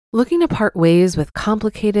Looking to part ways with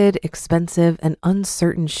complicated, expensive, and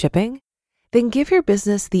uncertain shipping? Then give your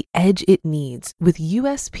business the edge it needs with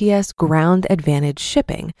USPS Ground Advantage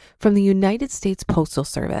shipping from the United States Postal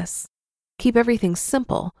Service. Keep everything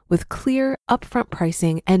simple with clear, upfront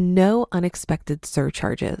pricing and no unexpected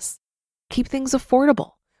surcharges. Keep things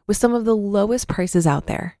affordable with some of the lowest prices out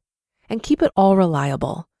there. And keep it all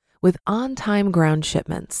reliable with on-time ground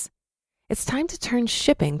shipments. It's time to turn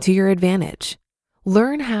shipping to your advantage.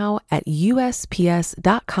 Learn how at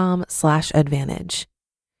USPS.com/advantage.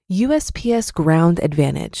 USPS Ground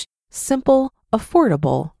Advantage. Simple,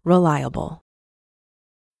 affordable, reliable.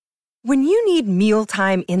 When you need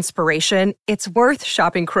mealtime inspiration, it's worth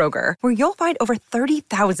shopping Kroger, where you'll find over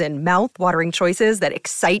 30,000 mouth-watering choices that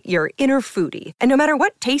excite your inner foodie. And no matter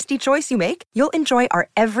what tasty choice you make, you'll enjoy our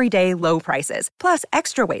everyday low prices, plus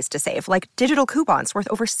extra ways to save, like digital coupons worth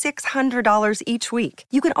over $600 each week.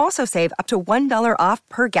 You can also save up to $1 off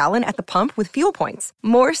per gallon at the pump with fuel points.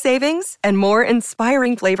 More savings and more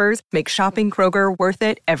inspiring flavors make shopping Kroger worth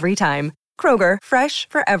it every time. Kroger, fresh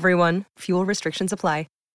for everyone. Fuel restrictions apply.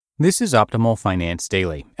 This is Optimal Finance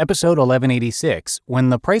Daily, episode 1186, When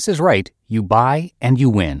the Price is Right, You Buy and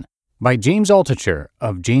You Win, by James Altucher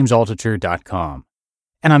of jamesaltucher.com.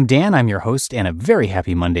 And I'm Dan, I'm your host, and a very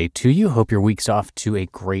happy Monday to you. Hope your week's off to a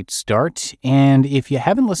great start. And if you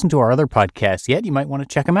haven't listened to our other podcasts yet, you might want to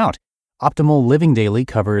check them out. Optimal Living Daily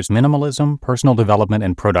covers minimalism, personal development,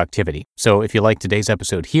 and productivity. So if you like today's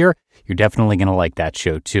episode here, you're definitely going to like that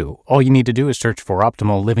show too. All you need to do is search for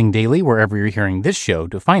Optimal Living Daily wherever you're hearing this show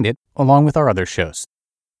to find it, along with our other shows.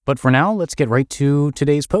 But for now, let's get right to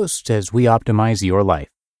today's post as we optimize your life.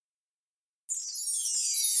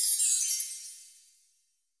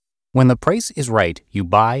 When the Price is Right, You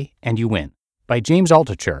Buy and You Win, by James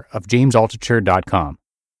Altucher of jamesaltucher.com.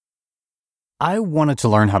 I wanted to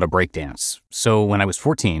learn how to breakdance, so when I was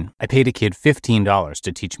 14, I paid a kid $15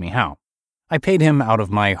 to teach me how. I paid him out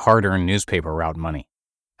of my hard-earned newspaper route money.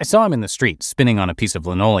 I saw him in the street spinning on a piece of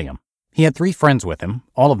linoleum. He had 3 friends with him.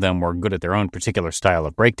 All of them were good at their own particular style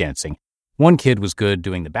of breakdancing. One kid was good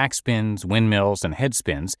doing the backspins, windmills, and head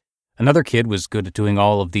spins. Another kid was good at doing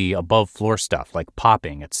all of the above-floor stuff like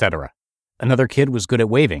popping, etc. Another kid was good at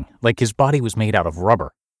waving, like his body was made out of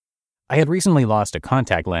rubber. I had recently lost a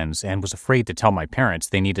contact lens and was afraid to tell my parents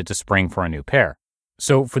they needed to spring for a new pair.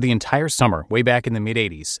 So for the entire summer, way back in the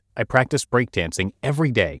mid-'80s, I practiced breakdancing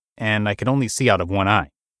every day, and I could only see out of one eye.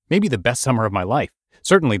 Maybe the best summer of my life,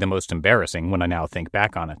 certainly the most embarrassing when I now think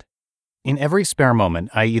back on it. In every spare moment,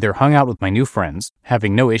 I either hung out with my new friends,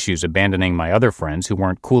 having no issues abandoning my other friends who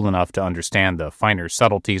weren't cool enough to understand the finer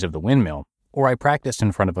subtleties of the windmill, or I practiced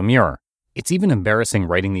in front of a mirror. It's even embarrassing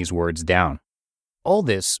writing these words down. All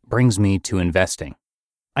this brings me to investing.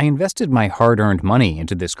 I invested my hard-earned money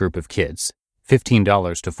into this group of kids.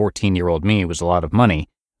 $15 to 14-year-old me was a lot of money,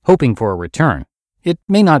 hoping for a return. It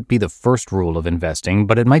may not be the first rule of investing,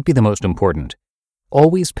 but it might be the most important.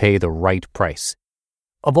 Always pay the right price.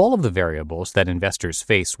 Of all of the variables that investors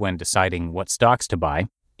face when deciding what stocks to buy,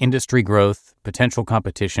 industry growth, potential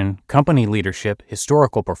competition, company leadership,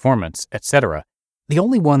 historical performance, etc., the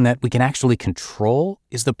only one that we can actually control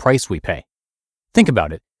is the price we pay. Think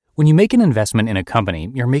about it. When you make an investment in a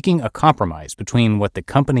company, you're making a compromise between what the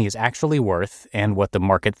company is actually worth and what the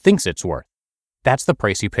market thinks it's worth. That's the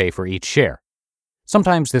price you pay for each share.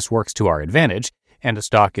 Sometimes this works to our advantage, and a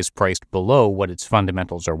stock is priced below what its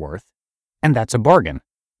fundamentals are worth, and that's a bargain.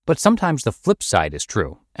 But sometimes the flip side is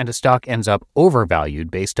true, and a stock ends up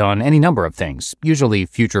overvalued based on any number of things, usually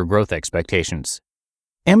future growth expectations.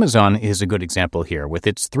 Amazon is a good example here with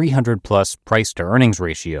its 300-plus price-to-earnings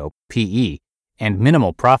ratio, PE, and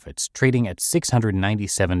minimal profits trading at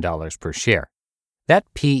 $697 per share.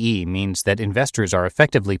 That PE means that investors are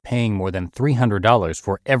effectively paying more than $300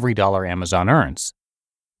 for every dollar Amazon earns.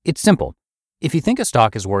 It's simple. If you think a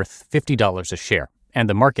stock is worth $50 a share and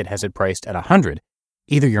the market has it priced at $100,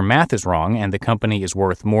 either your math is wrong and the company is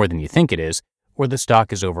worth more than you think it is, or the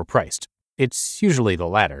stock is overpriced. It's usually the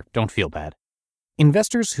latter. Don't feel bad.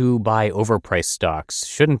 Investors who buy overpriced stocks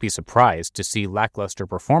shouldn't be surprised to see lackluster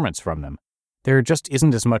performance from them. There just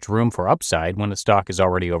isn't as much room for upside when a stock is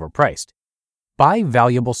already overpriced. Buy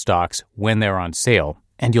valuable stocks when they're on sale,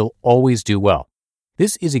 and you'll always do well.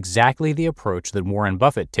 This is exactly the approach that Warren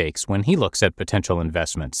Buffett takes when he looks at potential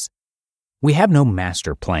investments. We have no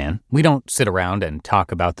master plan. We don't sit around and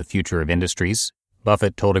talk about the future of industries.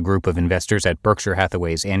 Buffett told a group of investors at Berkshire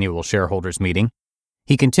Hathaway's annual shareholders meeting.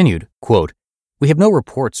 He continued, quote, "We have no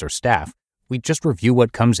reports or staff. We just review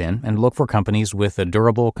what comes in and look for companies with a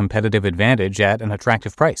durable competitive advantage at an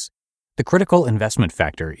attractive price. The critical investment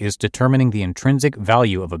factor is determining the intrinsic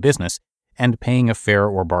value of a business and paying a fair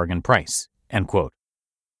or bargain price." End quote.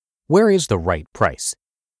 Where is the right price?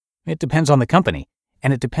 It depends on the company,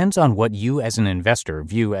 and it depends on what you as an investor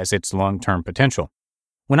view as its long-term potential.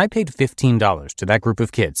 When I paid $15 to that group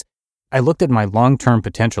of kids, I looked at my long-term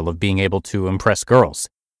potential of being able to impress girls.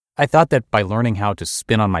 I thought that by learning how to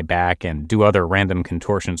spin on my back and do other random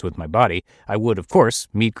contortions with my body, I would, of course,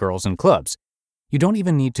 meet girls in clubs. You don't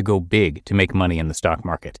even need to go big to make money in the stock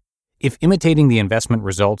market. If imitating the investment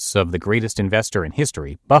results of the greatest investor in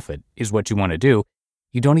history, Buffett, is what you want to do,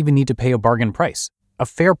 you don't even need to pay a bargain price. A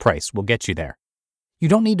fair price will get you there. You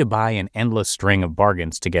don't need to buy an endless string of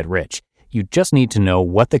bargains to get rich. You just need to know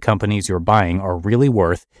what the companies you're buying are really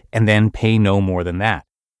worth and then pay no more than that.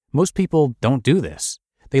 Most people don't do this.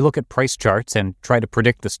 They look at price charts and try to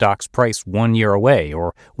predict the stock's price 1 year away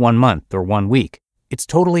or 1 month or 1 week. It's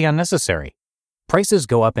totally unnecessary. Prices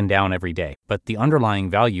go up and down every day, but the underlying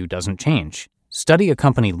value doesn't change. Study a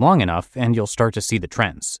company long enough and you'll start to see the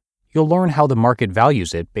trends. You'll learn how the market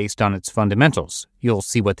values it based on its fundamentals. You'll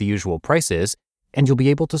see what the usual price is, and you'll be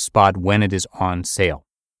able to spot when it is on sale.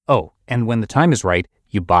 Oh, and when the time is right,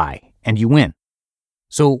 you buy, and you win.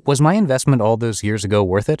 So, was my investment all those years ago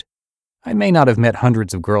worth it? I may not have met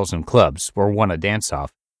hundreds of girls in clubs or won a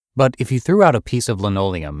dance-off, but if you threw out a piece of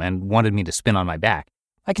linoleum and wanted me to spin on my back,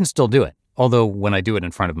 I can still do it. Although when I do it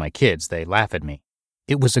in front of my kids, they laugh at me.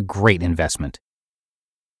 It was a great investment.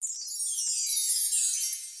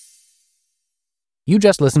 You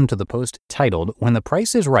just listened to the post titled, "When the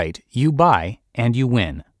Price is Right, You Buy and You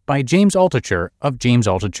Win," by James Altucher of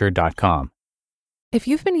JamesAltucher.com. If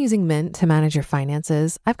you've been using Mint to manage your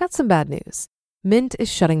finances, I've got some bad news. Mint is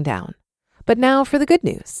shutting down. But now for the good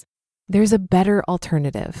news. There's a better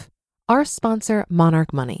alternative. Our sponsor,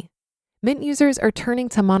 Monarch Money. Mint users are turning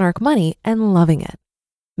to Monarch Money and loving it.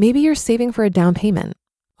 Maybe you're saving for a down payment,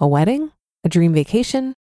 a wedding, a dream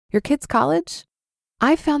vacation, your kid's college.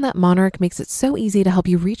 I've found that Monarch makes it so easy to help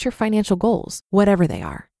you reach your financial goals, whatever they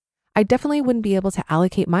are. I definitely wouldn't be able to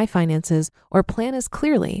allocate my finances or plan as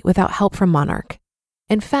clearly without help from Monarch.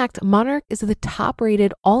 In fact, Monarch is the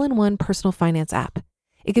top-rated all-in-one personal finance app.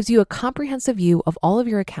 It gives you a comprehensive view of all of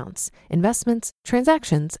your accounts, investments,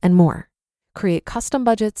 transactions, and more. Create custom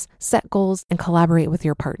budgets, set goals, and collaborate with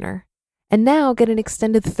your partner. And now get an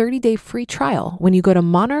extended 30-day free trial when you go to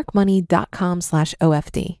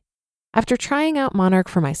monarchmoney.com/OFD. After trying out Monarch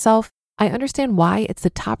for myself, I understand why it's the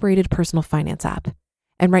top-rated personal finance app.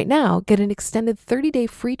 And right now, get an extended 30-day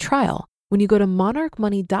free trial when you go to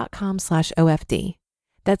monarchmoney.com/OFD.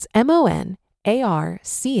 That's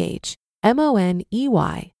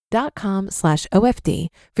monarchmoney.com/OFD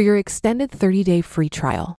for your extended 30-day free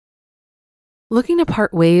trial. Looking to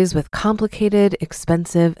part ways with complicated,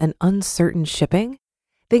 expensive, and uncertain shipping?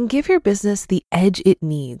 Then give your business the edge it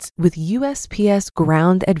needs with USPS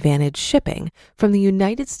Ground Advantage shipping from the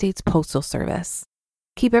United States Postal Service.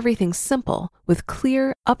 Keep everything simple with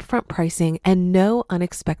clear, upfront pricing and no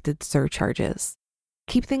unexpected surcharges.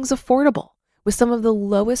 Keep things affordable with some of the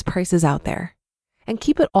lowest prices out there. And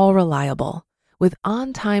keep it all reliable with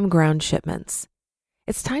on-time ground shipments.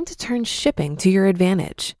 It's time to turn shipping to your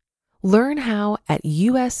advantage. Learn how at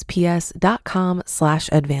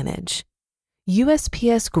USPS.com/advantage.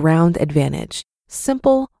 USPS Ground Advantage.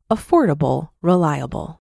 Simple, affordable,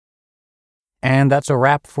 reliable. And that's a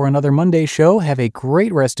wrap for another Monday show. Have a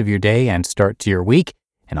great rest of your day and start to your week.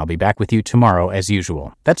 And I'll be back with you tomorrow as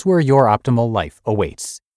usual. That's where your optimal life awaits.